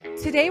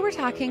Today we're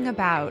talking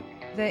about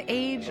the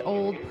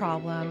age-old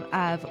problem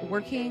of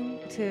working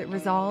to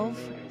resolve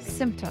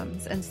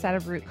symptoms instead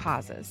of root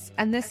causes.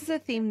 And this is a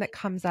theme that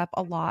comes up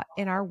a lot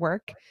in our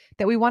work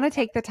that we want to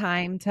take the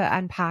time to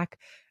unpack,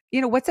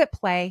 what's at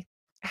play,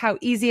 how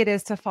easy it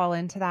is to fall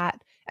into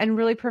that, and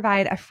really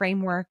provide a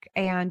framework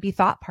and be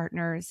thought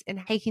partners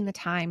in taking the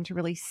time to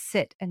really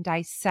sit and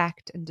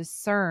dissect and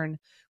discern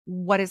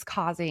what is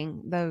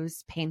causing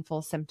those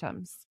painful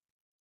symptoms.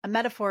 A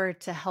metaphor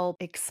to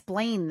help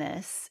explain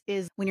this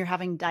is when you're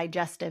having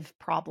digestive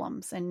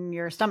problems and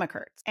your stomach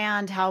hurts,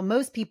 and how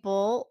most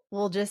people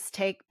will just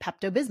take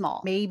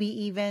Pepto-Bismol, maybe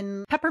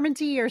even peppermint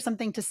tea or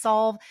something to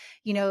solve,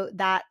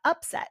 that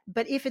upset.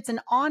 But if it's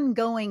an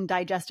ongoing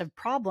digestive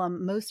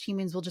problem, most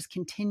humans will just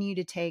continue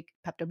to take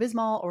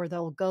Pepto-Bismol, or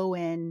they'll go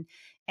in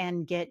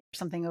and get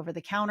something over the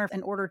counter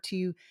in order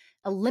to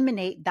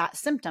eliminate that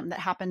symptom that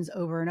happens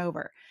over and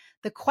over.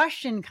 The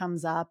question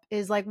comes up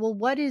is like, well,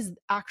 what is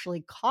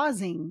actually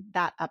causing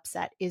that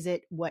upset? Is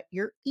it what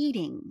you're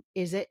eating?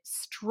 Is it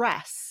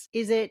stress?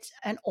 Is it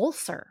an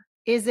ulcer?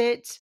 Is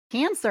it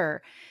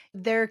cancer?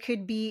 There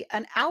could be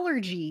an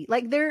allergy.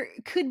 Like, there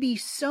could be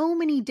so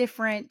many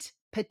different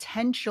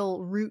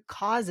potential root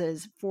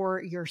causes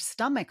for your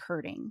stomach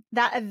hurting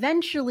that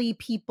eventually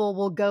people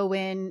will go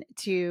in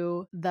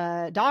to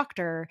the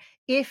doctor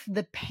if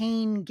the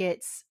pain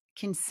gets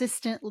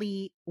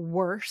consistently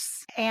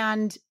worse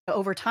and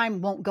over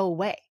time won't go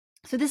away.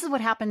 So this is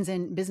what happens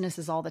in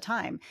businesses all the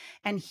time,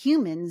 and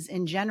humans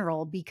in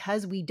general,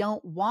 because we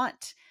don't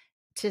want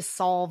to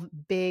solve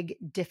big,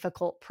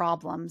 difficult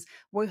problems.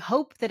 We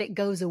hope that it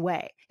goes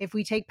away. If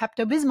we take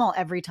Pepto-Bismol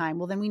every time,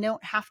 well, then we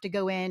don't have to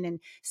go in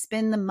and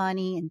spend the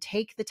money and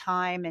take the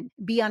time and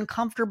be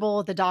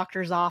uncomfortable at the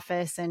doctor's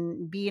office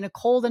and be in a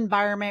cold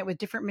environment with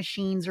different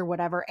machines or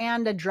whatever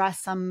and address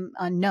some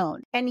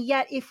unknown. And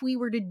yet, if we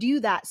were to do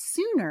that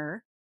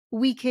sooner,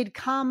 we could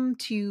come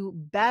to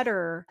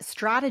better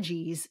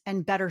strategies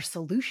and better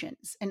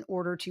solutions in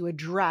order to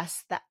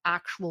address the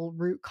actual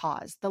root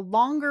cause. The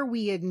longer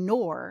we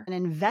ignore and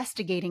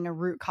investigating a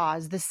root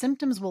cause, the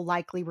symptoms will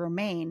likely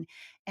remain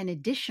and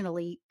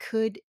additionally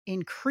could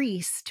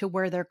increase to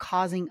where they're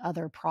causing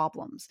other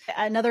problems.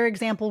 Another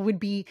example would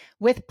be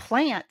with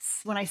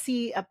plants. When I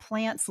see a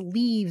plant's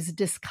leaves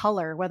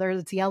discolor, whether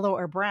it's yellow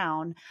or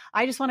brown,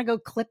 I just want to go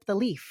clip the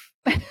leaf.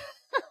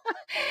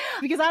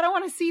 Because I don't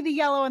want to see the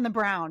yellow and the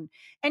brown.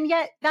 And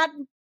yet that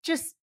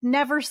just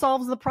never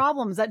solves the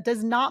problems. That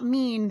does not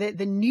mean that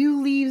the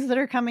new leaves that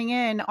are coming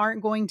in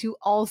aren't going to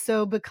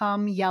also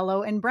become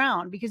yellow and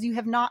brown, because you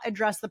have not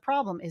addressed the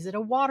problem. Is it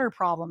a water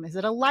problem? Is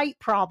it a light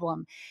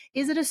problem?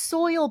 Is it a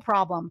soil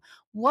problem?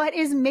 What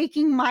is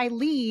making my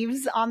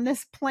leaves on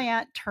this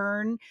plant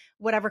turn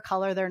whatever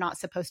color they're not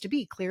supposed to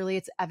be? Clearly,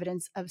 it's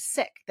evidence of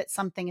sick, that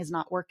something is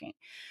not working.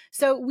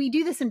 So we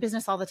do this in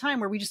business all the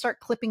time, where we just start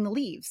clipping the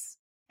leaves.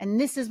 And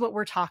this is what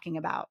we're talking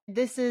about.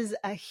 This is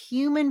a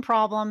human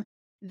problem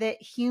that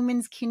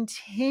humans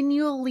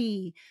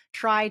continually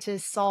try to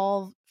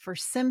solve for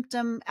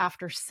symptom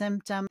after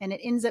symptom, and it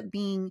ends up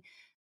being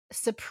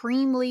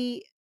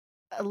supremely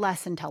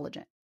less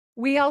intelligent.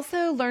 We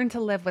also learn to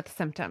live with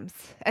symptoms.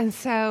 And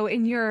so,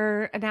 in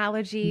your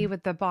analogy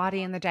with the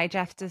body and the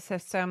digestive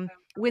system,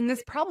 when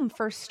this problem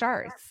first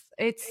starts,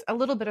 it's a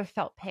little bit of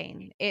felt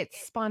pain.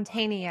 It's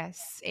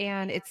spontaneous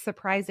and it's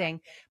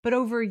surprising. But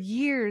over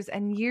years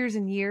and years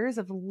and years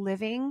of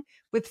living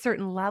with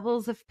certain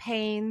levels of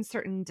pain,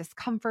 certain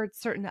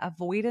discomforts, certain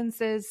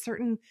avoidances,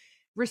 certain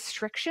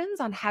restrictions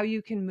on how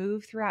you can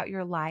move throughout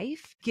your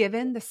life,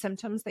 given the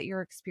symptoms that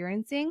you're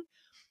experiencing,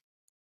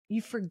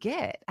 you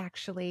forget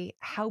actually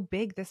how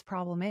big this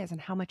problem is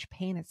and how much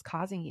pain it's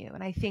causing you.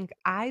 And I think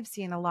I've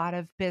seen a lot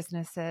of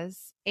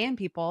businesses and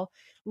people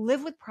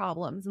live with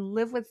problems and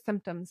live with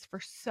symptoms for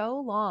so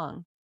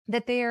long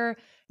that they're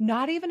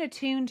not even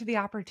attuned to the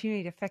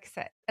opportunity to fix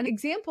it. An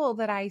example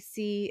that I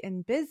see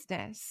in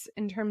business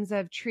in terms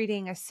of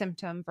treating a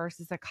symptom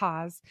versus a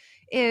cause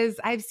is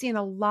I've seen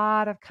a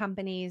lot of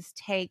companies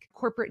take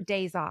corporate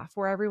days off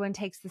where everyone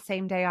takes the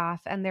same day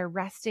off and they're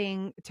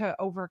resting to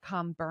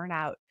overcome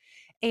burnout.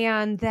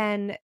 And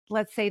then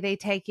let's say they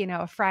take,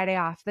 a Friday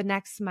off. The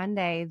next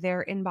Monday,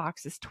 their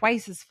inbox is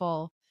twice as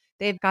full.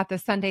 They've got the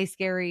Sunday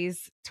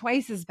scaries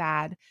twice as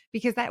bad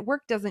because that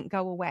work doesn't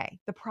go away.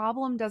 The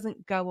problem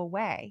doesn't go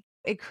away.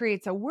 It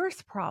creates a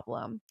worse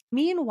problem.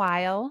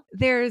 Meanwhile,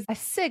 there's a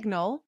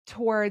signal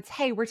towards,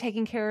 hey, we're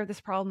taking care of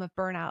this problem of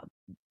burnout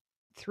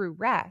through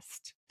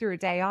rest, through a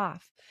day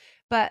off.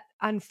 But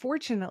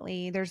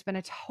unfortunately, there's been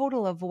a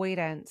total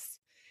avoidance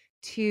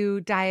to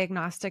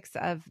diagnostics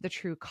of the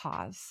true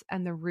cause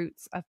and the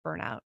roots of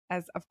burnout,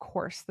 as of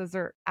course, those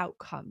are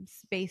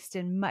outcomes based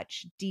in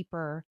much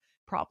deeper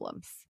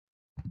problems.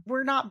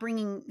 We're not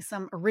bringing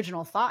some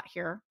original thought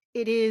here.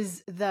 It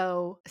is,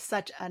 though,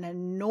 such an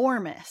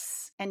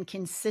enormous and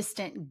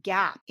consistent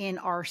gap in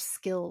our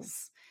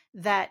skills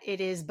that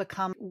it is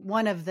become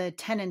one of the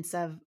tenets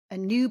of a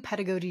new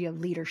pedagogy of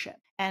leadership,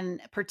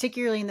 and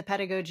particularly in the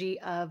pedagogy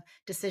of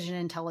decision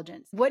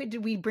intelligence. What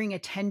do we bring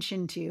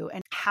attention to,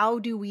 and how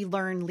do we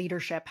learn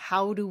leadership?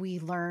 How do we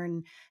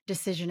learn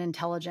decision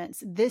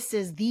intelligence? This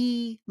is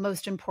the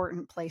most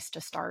important place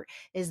to start,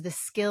 is the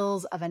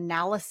skills of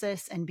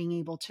analysis and being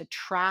able to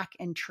track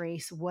and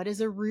trace what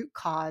is a root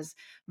cause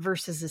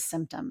versus a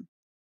symptom.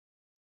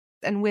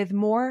 And with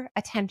more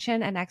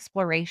attention and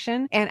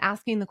exploration and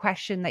asking the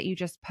question that you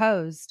just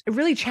posed,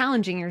 really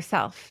challenging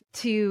yourself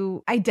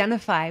to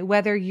identify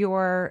whether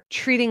you're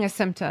treating a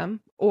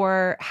symptom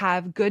or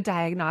have good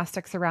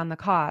diagnostics around the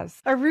cause.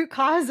 A root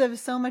cause of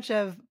so much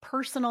of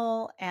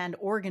personal and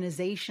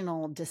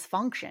organizational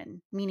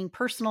dysfunction, meaning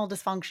personal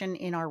dysfunction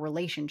in our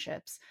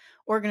relationships,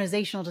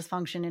 organizational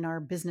dysfunction in our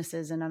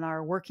businesses and in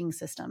our working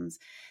systems,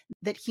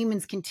 that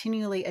humans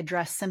continually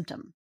address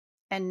symptom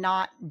and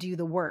not do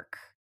the work,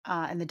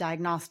 and the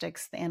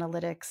diagnostics, the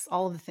analytics,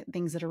 all of the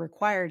things that are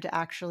required to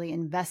actually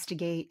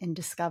investigate and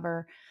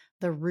discover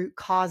the root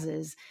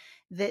causes.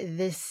 That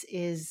this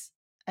is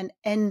an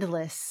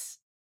endless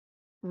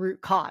root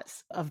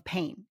cause of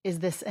pain, is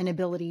this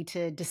inability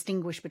to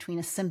distinguish between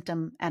a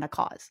symptom and a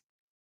cause.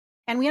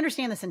 And we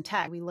understand this in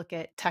tech. We look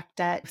at tech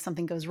debt. If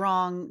something goes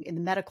wrong in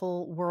the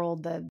medical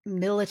world, the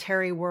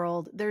military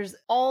world, there's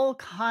all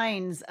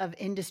kinds of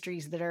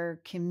industries that are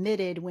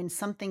committed when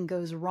something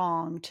goes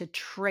wrong to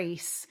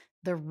trace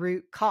the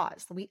root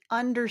cause. We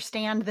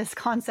understand this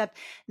concept.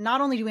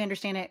 Not only do we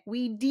understand it,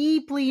 we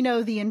deeply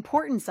know the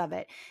importance of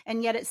it.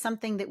 And yet it's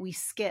something that we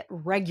skip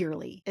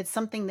regularly. It's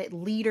something that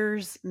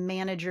leaders,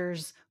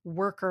 managers,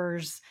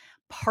 workers,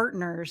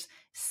 partners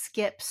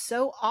skip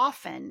so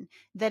often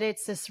that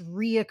it's this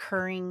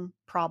reoccurring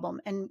problem.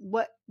 And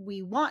what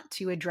we want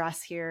to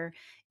address here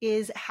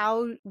is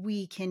how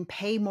we can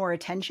pay more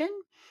attention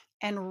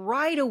and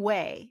right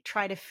away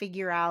try to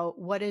figure out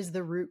what is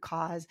the root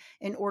cause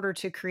in order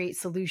to create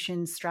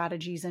solutions,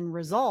 strategies, and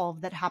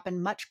resolve that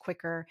happen much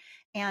quicker.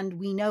 And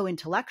we know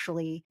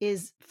intellectually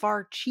is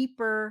far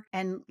cheaper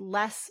and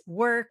less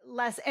work,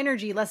 less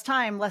energy, less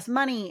time, less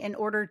money in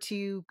order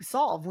to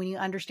solve when you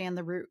understand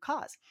the root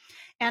cause.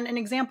 And an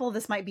example of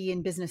this might be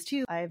in business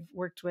too. I've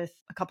worked with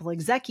a couple of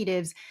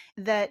executives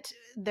that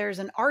there's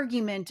an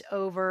argument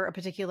over a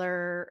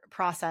particular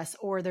process,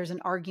 or there's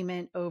an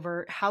argument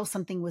over how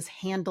something was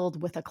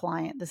handled with a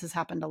client. This has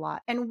happened a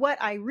lot. And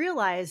what I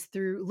realized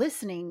through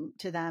listening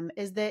to them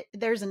is that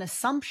there's an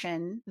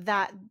assumption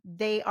that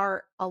they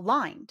are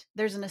aligned.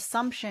 There's an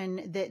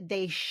assumption that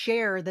they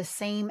share the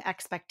same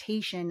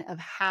expectation of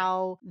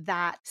how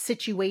that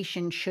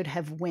situation should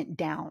have went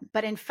down.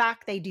 But in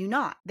fact, they do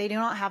not. They do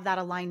not have that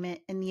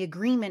alignment, and the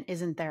agreement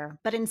isn't there.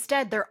 But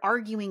instead, they're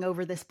arguing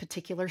over this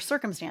particular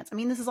circumstance. I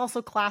mean, this is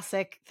also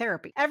classic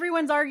therapy.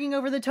 Everyone's arguing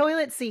over the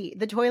toilet seat.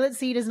 The toilet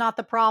seat is not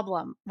the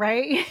problem,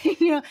 right?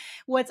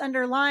 What's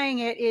underlying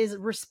it is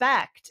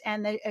respect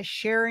and a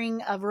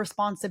sharing of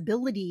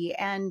responsibility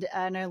and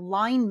an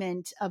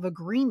alignment of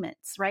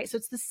agreements, right? So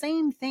it's the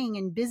same thing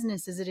in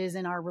business as it is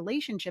in our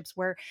relationships,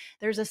 where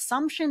there's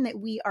assumption that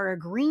we are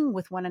agreeing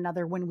with one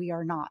another when we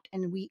are not.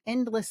 And we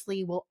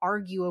endlessly will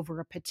argue over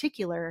a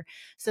particular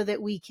so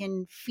that we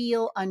can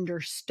feel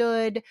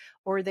understood,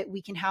 or that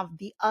we can have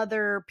the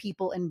other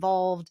people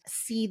involved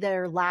see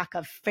their lack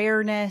of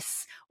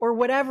fairness, or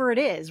whatever it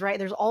is, right?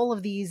 There's all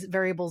of these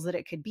variables that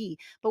it could be.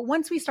 But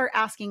once we start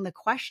asking the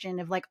question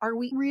of like, are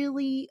we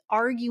really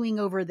arguing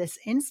over this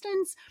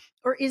instance,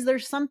 or is there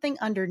something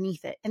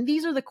underneath it? And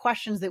these are the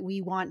questions that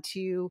we want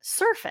to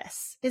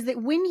surface, is that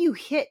when you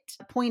hit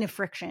a point of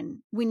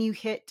friction, when you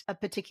hit a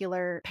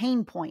particular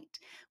pain point,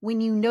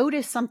 when you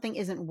notice something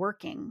isn't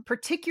working,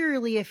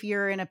 particularly if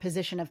you're in a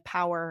position of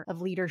power,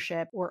 of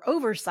leadership, or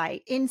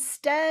oversight,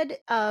 instead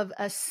of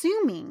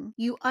assuming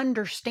you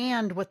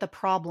understand what the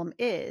problem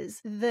is,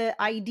 the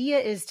idea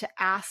is to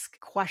ask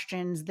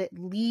questions that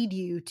lead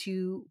you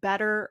to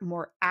better,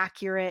 more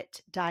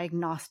accurate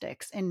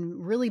diagnostics,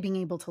 and really being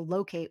able to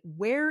locate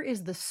where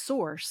is the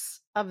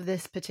source of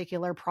this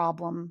particular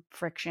problem,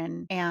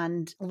 friction,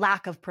 and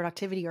lack of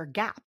productivity or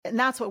gap. And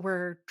that's what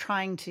we're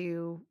trying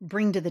to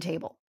bring to the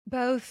table.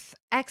 Both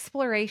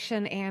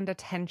exploration and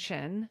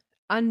attention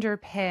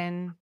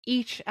underpin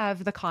each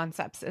of the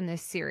concepts in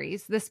this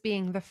series, this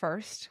being the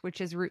first, which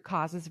is root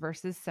causes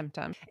versus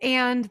symptoms.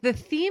 And the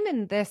theme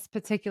in this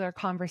particular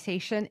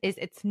conversation is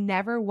it's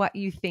never what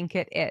you think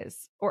it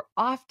is, or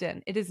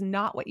often it is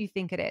not what you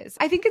think it is.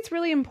 I think it's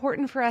really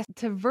important for us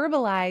to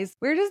verbalize,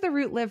 where does the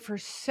root live for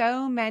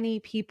so many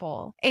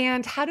people?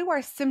 And how do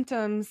our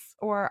symptoms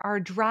or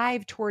our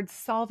drive towards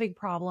solving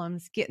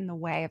problems get in the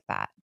way of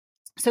that?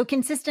 So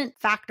consistent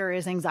factor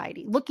is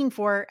anxiety. Looking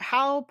for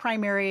how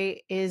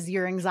primary is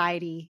your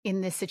anxiety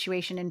in this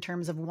situation in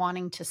terms of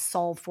wanting to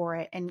solve for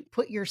it and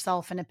put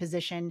yourself in a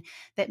position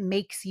that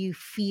makes you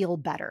feel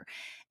better.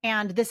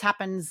 And this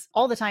happens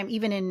all the time,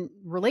 even in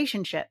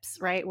relationships,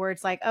 right? Where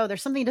it's like, oh,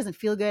 there's something that doesn't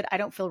feel good. I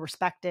don't feel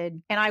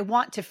respected and I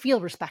want to feel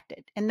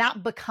respected. And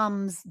that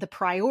becomes the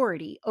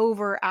priority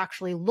over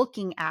actually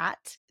looking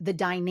at the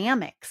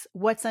dynamics,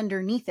 what's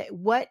underneath it,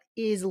 what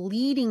is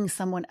leading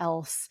someone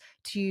else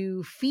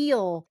to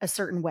feel a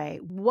certain way?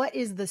 What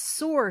is the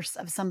source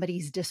of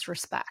somebody's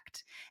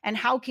disrespect? And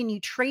how can you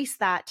trace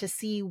that to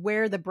see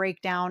where the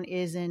breakdown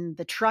is in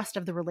the trust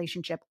of the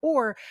relationship,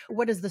 or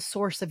what is the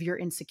source of your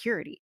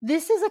insecurity?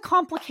 This is a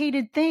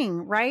complicated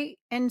thing, right?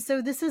 And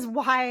so this is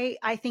why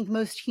I think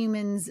most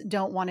humans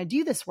don't want to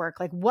do this work.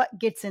 Like, what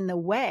gets in the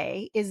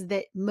way is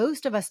that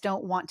most of us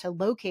don't want to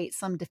locate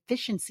some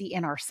deficiency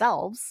in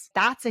ourselves.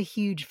 That's a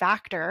huge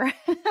factor.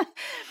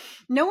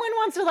 No one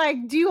wants to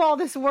like do all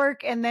this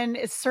work and then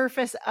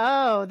surface,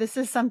 oh, this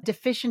is some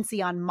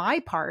deficiency on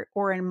my part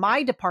or in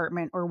my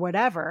department or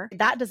whatever.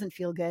 That doesn't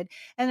feel good.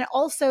 And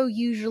also,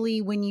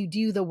 usually, when you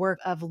do the work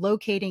of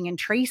locating and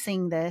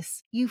tracing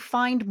this, you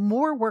find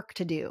more work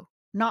to do,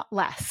 not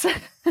less.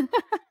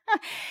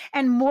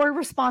 And more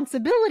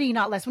responsibility,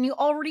 not less, when you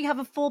already have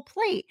a full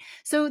plate.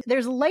 So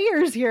there's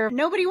layers here.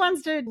 Nobody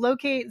wants to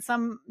locate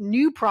some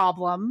new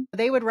problem.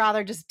 They would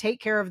rather just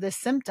take care of this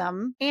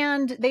symptom,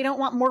 and they don't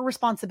want more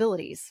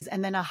responsibilities.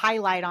 And then a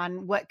highlight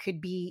on what could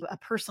be a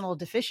personal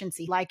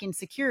deficiency, like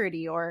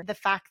insecurity or the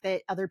fact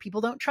that other people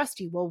don't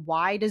trust you. Well,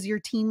 why does your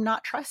team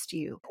not trust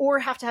you? Or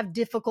have to have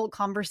difficult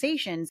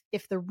conversations.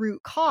 If the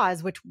root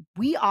cause, which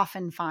we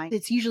often find,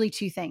 it's usually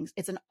two things.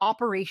 It's an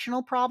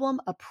operational problem,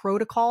 a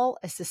protocol,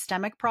 a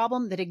systemic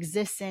problem that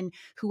exists in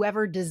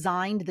whoever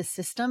designed the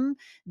system.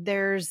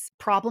 There's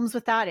problems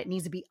with that. It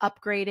needs to be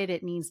upgraded.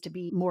 It needs to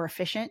be more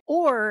efficient.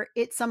 Or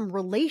it's some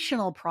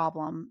relational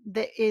problem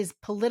that is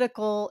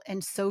political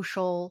and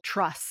social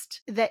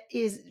trust that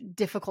is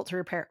difficult to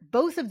repair.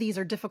 Both of these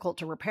are difficult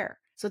to repair.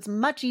 So it's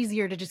much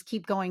easier to just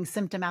keep going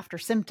symptom after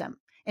symptom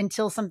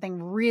until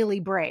something really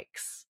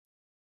breaks.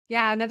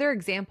 Yeah, another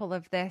example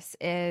of this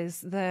is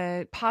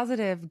the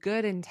positive,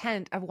 good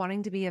intent of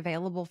wanting to be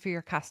available for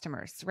your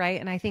customers, right?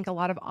 And I think a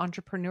lot of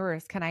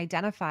entrepreneurs can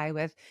identify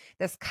with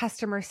this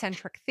customer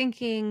centric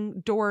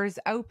thinking, doors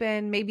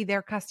open. Maybe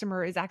their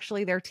customer is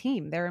actually their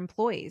team, their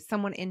employees,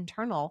 someone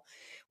internal,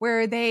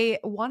 where they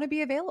want to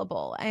be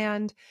available.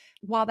 And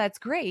while that's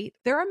great,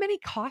 there are many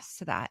costs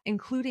to that,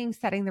 including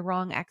setting the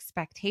wrong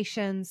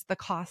expectations, the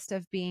cost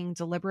of being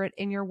deliberate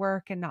in your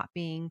work and not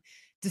being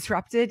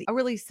disrupted. A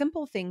really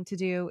simple thing to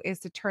do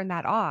is to turn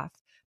that off.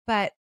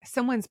 But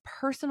someone's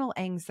personal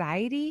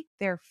anxiety,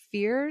 their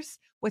fears,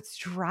 what's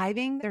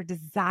driving their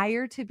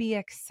desire to be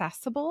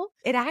accessible,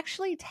 it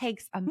actually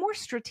takes a more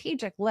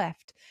strategic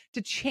lift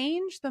to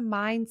change the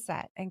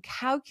mindset and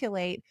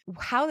calculate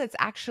how that's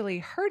actually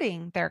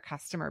hurting their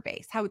customer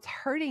base, how it's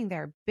hurting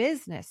their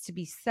business to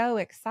be so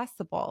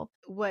accessible.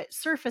 What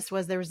surfaced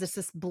was there was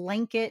this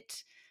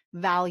blanket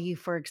value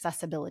for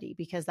accessibility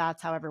because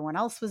that's how everyone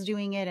else was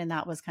doing it. And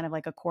that was kind of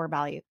like a core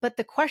value. But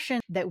the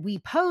question that we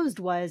posed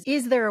was,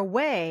 is there a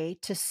way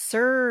to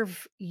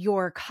serve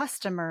your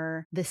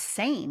customer the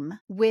same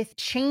with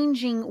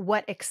changing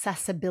what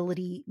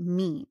accessibility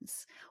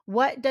means?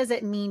 What does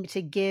it mean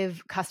to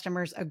give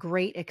customers a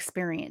great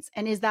experience?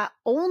 And is that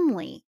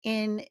only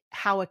in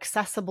how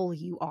accessible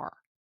you are?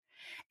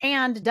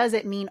 And does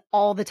it mean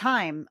all the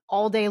time,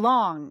 all day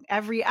long,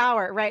 every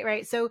hour? Right,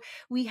 right. So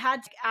we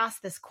had to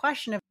ask this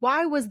question of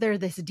why was there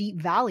this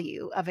deep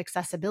value of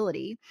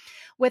accessibility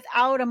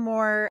without a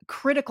more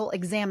critical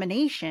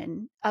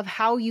examination of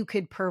how you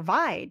could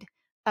provide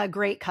a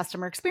great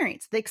customer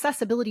experience. The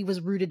accessibility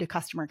was rooted to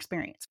customer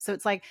experience. So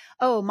it's like,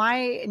 oh,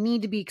 my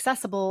need to be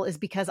accessible is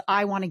because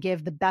I want to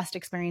give the best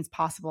experience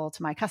possible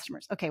to my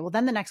customers. Okay, well,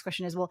 then the next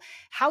question is, well,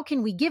 how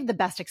can we give the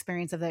best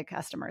experience of the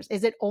customers?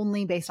 Is it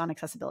only based on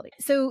accessibility?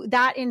 So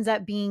that ends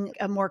up being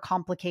a more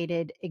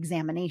complicated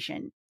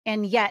examination.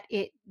 And yet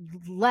it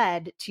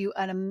led to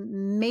an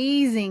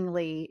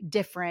amazingly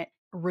different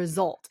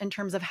result in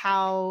terms of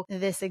how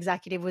this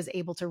executive was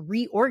able to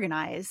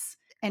reorganize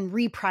and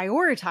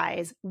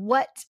reprioritize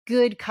what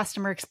good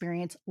customer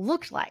experience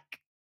looked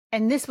like.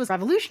 And this was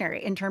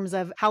revolutionary in terms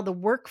of how the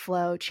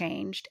workflow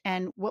changed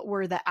and what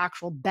were the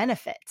actual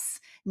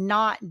benefits,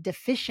 not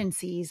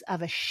deficiencies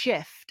of a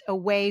shift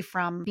away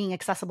from being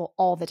accessible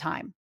all the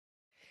time.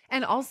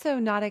 And also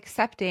not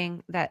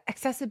accepting that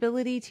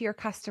accessibility to your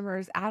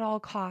customers at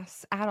all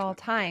costs, at all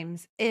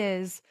times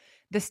is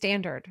the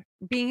standard.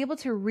 Being able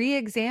to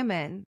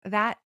re-examine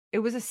that it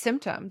was a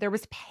symptom. There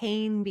was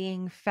pain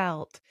being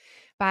felt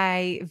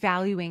by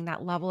valuing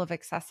that level of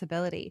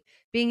accessibility.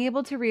 Being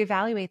able to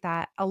reevaluate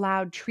that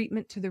allowed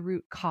treatment to the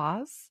root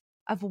cause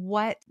of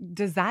what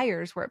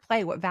desires were at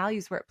play, what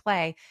values were at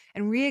play,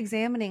 and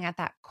re-examining at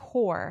that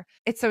core.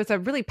 It's a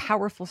really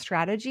powerful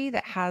strategy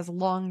that has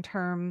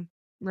long-term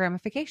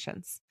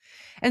ramifications.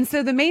 And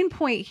so the main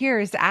point here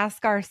is to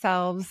ask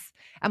ourselves,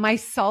 am I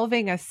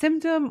solving a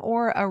symptom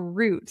or a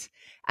root?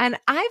 And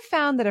I've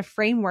found that a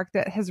framework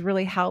that has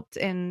really helped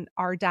in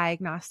our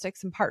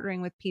diagnostics and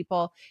partnering with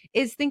people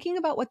is thinking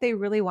about what they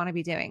really want to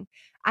be doing.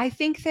 I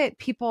think that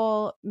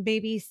people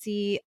maybe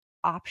see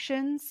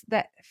options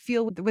that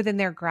feel within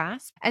their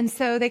grasp. And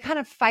so they kind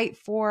of fight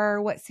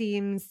for what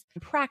seems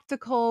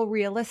practical,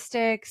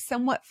 realistic,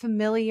 somewhat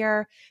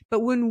familiar.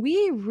 But when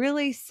we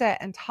really sit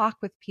and talk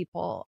with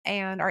people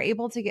and are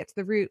able to get to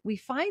the root, we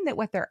find that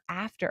what they're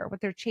after,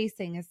 what they're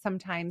chasing is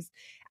sometimes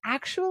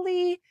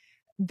actually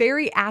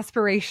very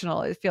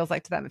aspirational, it feels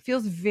like to them. It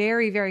feels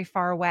very, very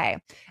far away.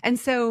 And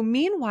so,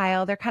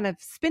 meanwhile, they're kind of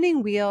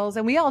spinning wheels,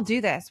 and we all do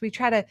this. We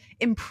try to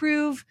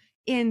improve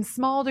in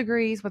small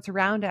degrees what's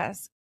around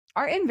us.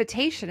 Our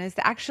invitation is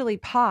to actually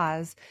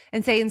pause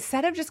and say,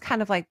 instead of just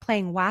kind of like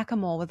playing whack a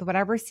mole with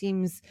whatever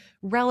seems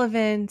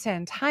relevant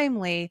and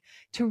timely,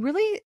 to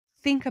really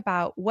think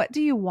about, what do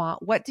you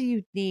want? What do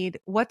you need?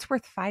 What's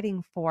worth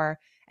fighting for?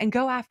 And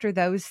go after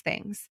those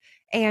things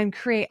and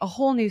create a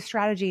whole new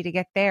strategy to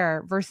get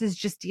there versus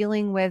just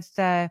dealing with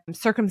the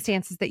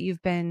circumstances that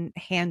you've been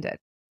handed.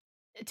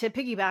 To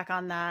piggyback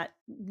on that,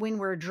 when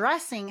we're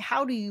addressing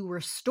how do you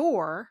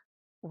restore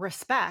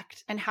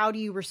respect and how do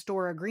you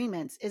restore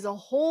agreements is a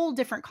whole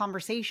different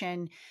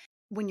conversation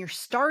when you're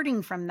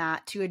starting from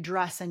that to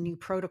address a new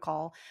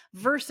protocol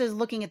versus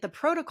looking at the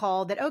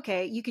protocol that,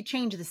 okay, you could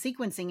change the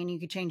sequencing and you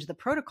could change the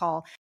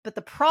protocol, but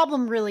the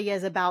problem really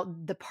is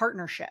about the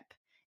partnership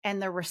and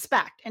the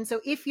respect. And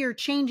so if you're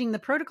changing the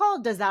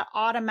protocol, does that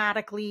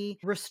automatically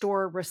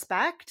restore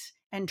respect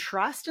and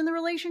trust in the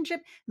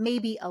relationship?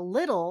 Maybe a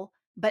little,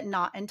 but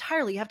not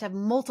entirely. You have to have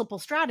multiple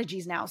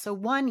strategies now. So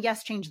one,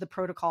 yes, change the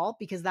protocol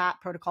because that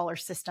protocol or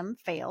system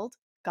failed.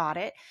 Got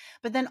it.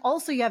 But then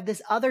also you have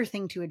this other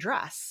thing to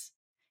address,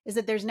 is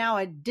that there's now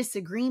a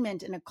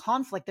disagreement and a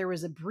conflict. There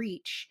was a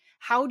breach.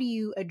 How do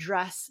you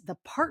address the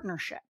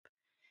partnership?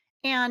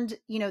 And,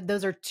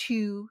 those are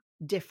two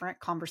different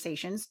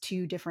conversations,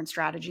 two different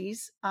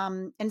strategies.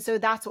 And so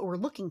that's what we're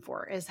looking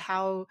for, is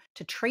how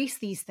to trace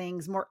these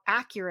things more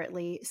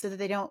accurately so that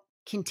they don't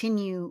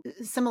continue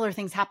similar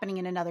things happening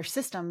in another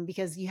system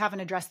because you haven't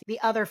addressed the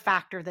other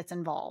factor that's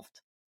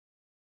involved.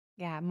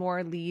 Yeah,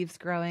 more leaves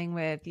growing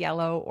with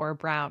yellow or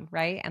brown,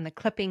 right? And the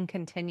clipping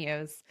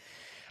continues.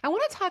 I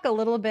want to talk a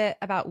little bit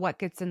about what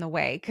gets in the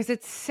way, because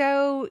it's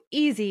so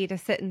easy to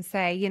sit and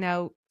say,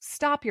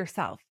 stop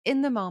yourself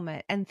in the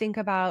moment and think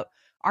about,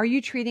 are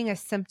you treating a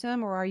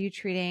symptom or are you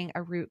treating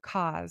a root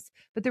cause?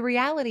 But the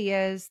reality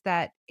is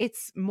that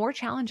it's more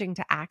challenging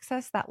to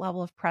access that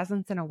level of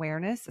presence and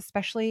awareness,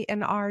 especially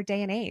in our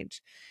day and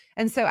age.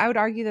 And so I would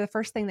argue that the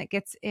first thing that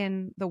gets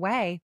in the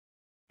way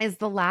is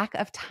the lack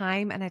of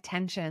time and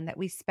attention that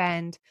we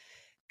spend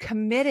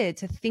committed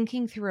to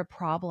thinking through a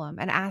problem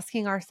and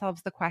asking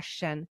ourselves the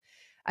question.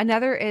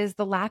 Another is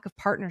the lack of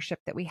partnership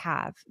that we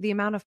have, the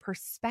amount of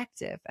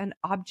perspective and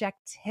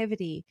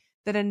objectivity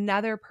that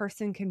another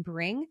person can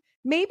bring,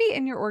 maybe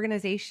in your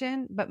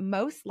organization, but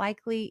most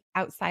likely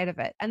outside of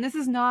it. And this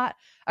is not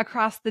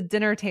across the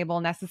dinner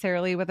table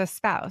necessarily with a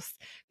spouse,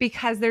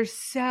 because there's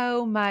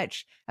so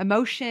much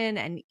emotion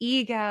and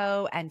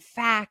ego and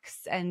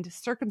facts and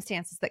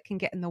circumstances that can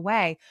get in the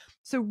way.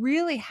 So,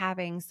 really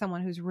having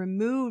someone who's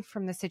removed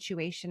from the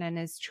situation and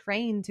is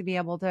trained to be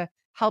able to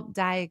help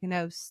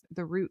diagnose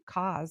the root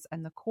cause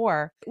and the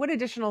core. What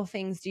additional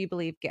things do you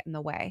believe get in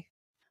the way?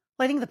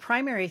 Well, I think the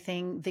primary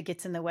thing that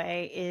gets in the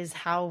way is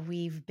how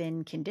we've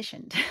been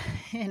conditioned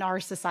in our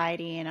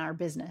society and our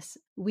business.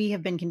 We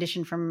have been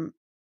conditioned from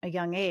a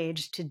young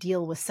age to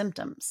deal with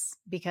symptoms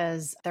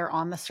because they're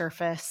on the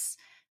surface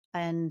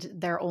and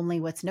they're only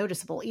what's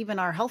noticeable. Even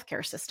our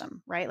healthcare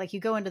system, right? Like you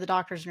go into the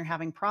doctors and you're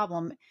having a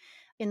problem,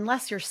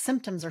 unless your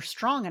symptoms are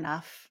strong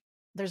enough,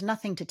 there's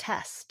nothing to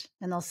test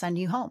and they'll send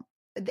you home.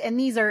 And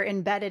these are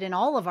embedded in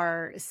all of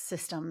our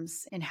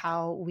systems in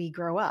how we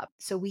grow up.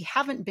 So we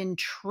haven't been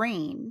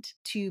trained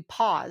to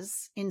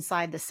pause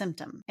inside the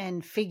symptom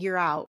and figure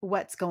out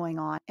what's going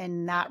on.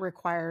 And that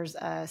requires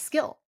a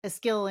skill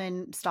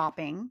in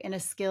stopping and a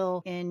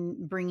skill in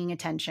bringing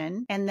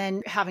attention and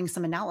then having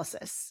some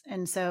analysis.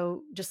 And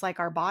so just like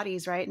our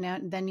bodies, right now,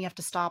 then you have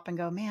to stop and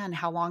go, man,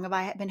 how long have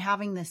I been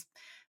having this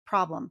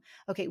problem?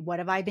 Okay, what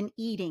have I been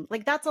eating?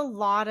 Like that's a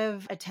lot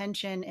of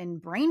attention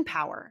and brain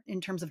power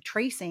in terms of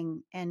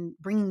tracing and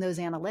bringing those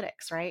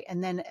analytics, right?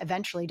 And then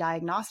eventually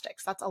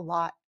diagnostics. That's a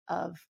lot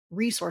of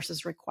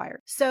resources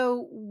required.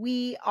 So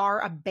we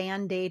are a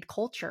band-aid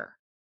culture.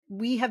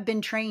 We have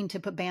been trained to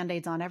put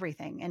band-aids on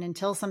everything. And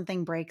until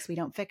something breaks, we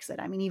don't fix it.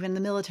 I mean, even the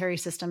military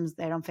systems,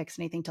 they don't fix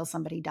anything till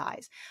somebody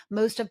dies.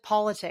 Most of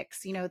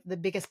politics, the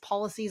biggest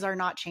policies are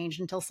not changed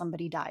until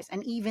somebody dies.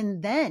 And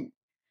even then,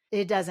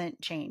 it doesn't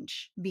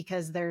change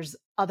because there's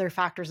other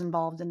factors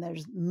involved and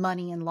there's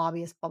money and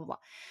lobbyists, blah, blah, blah.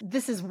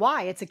 This is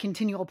why it's a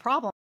continual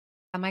problem.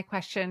 My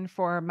question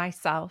for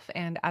myself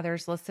and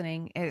others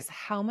listening is,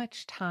 how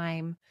much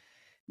time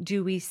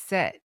do we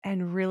sit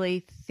and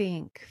really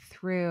think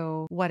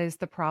through what is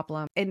the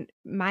problem? In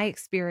my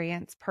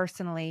experience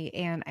personally,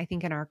 and I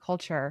think in our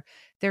culture,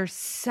 there's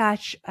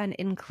such an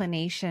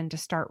inclination to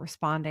start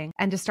responding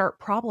and to start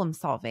problem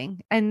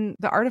solving. And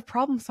the art of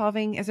problem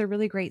solving is a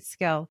really great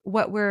skill.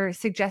 What we're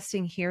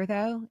suggesting here,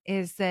 though,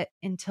 is that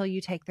until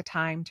you take the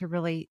time to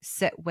really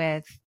sit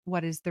with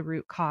what is the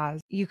root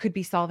cause, you could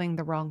be solving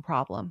the wrong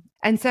problem.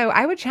 And so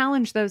I would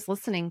challenge those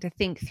listening to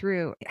think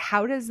through,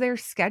 how does their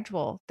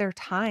schedule, their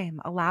time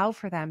allow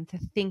for them to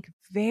think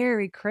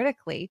very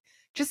critically?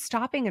 Just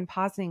stopping and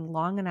pausing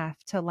long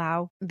enough to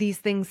allow these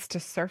things to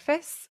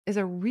surface is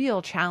a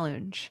real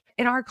challenge.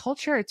 In our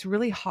culture, it's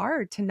really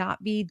hard to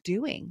not be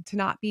doing, to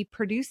not be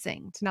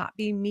producing, to not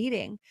be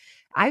meeting.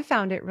 I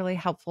found it really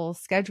helpful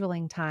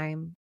scheduling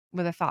time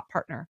with a thought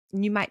partner.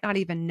 You might not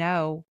even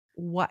know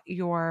what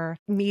you're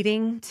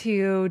meeting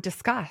to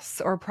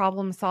discuss or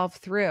problem solve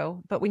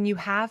through. But when you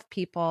have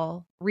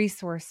people,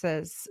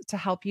 resources to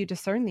help you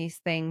discern these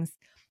things,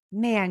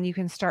 man, you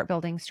can start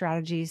building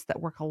strategies that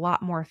work a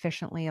lot more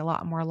efficiently, a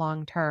lot more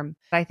long term.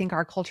 I think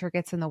our culture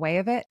gets in the way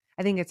of it.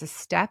 I think it's a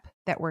step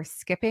that we're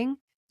skipping,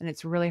 and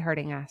it's really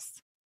hurting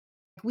us.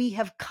 We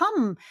have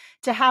come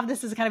to have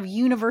this as a kind of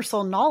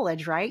universal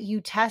knowledge, right? You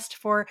test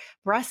for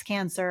breast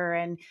cancer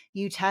and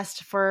you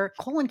test for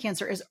colon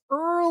cancer as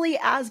early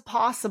as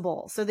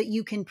possible so that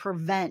you can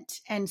prevent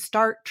and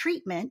start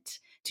treatment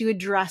to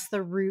address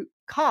the root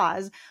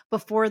cause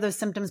before those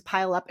symptoms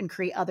pile up and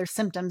create other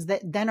symptoms that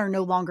then are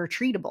no longer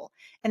treatable.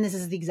 And this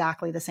is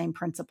exactly the same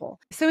principle.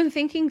 So, in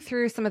thinking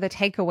through some of the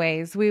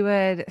takeaways, we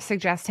would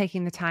suggest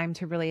taking the time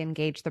to really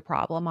engage the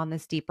problem on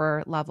this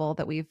deeper level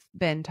that we've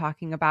been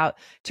talking about,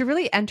 to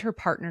really enter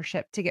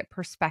partnership, to get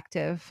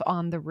perspective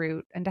on the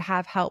root and to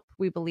have help.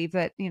 We believe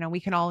that, we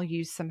can all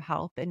use some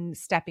help in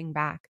stepping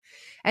back,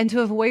 and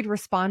to avoid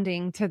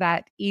responding to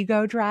that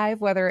ego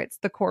drive, whether it's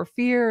the core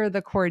fear or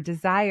the core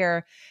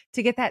desire,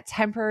 to get that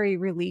temporary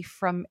relief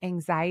from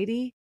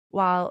anxiety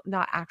while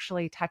not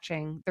actually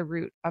touching the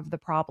root of the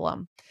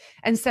problem.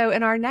 And so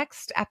in our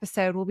next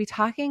episode, we'll be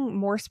talking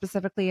more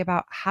specifically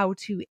about how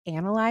to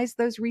analyze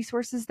those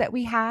resources that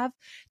we have,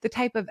 the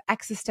type of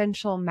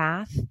existential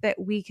math that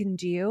we can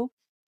do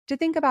to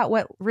think about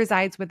what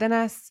resides within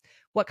us,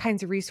 what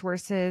kinds of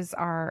resources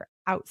are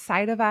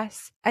outside of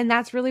us. And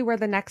that's really where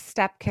the next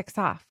step kicks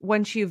off.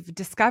 Once you've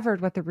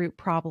discovered what the root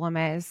problem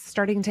is,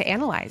 starting to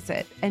analyze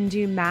it and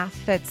do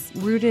math that's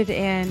rooted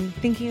in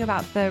thinking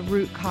about the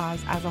root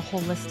cause as a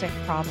holistic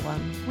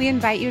problem. We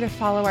invite you to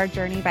follow our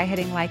journey by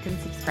hitting like and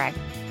subscribe.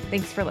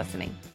 Thanks for listening.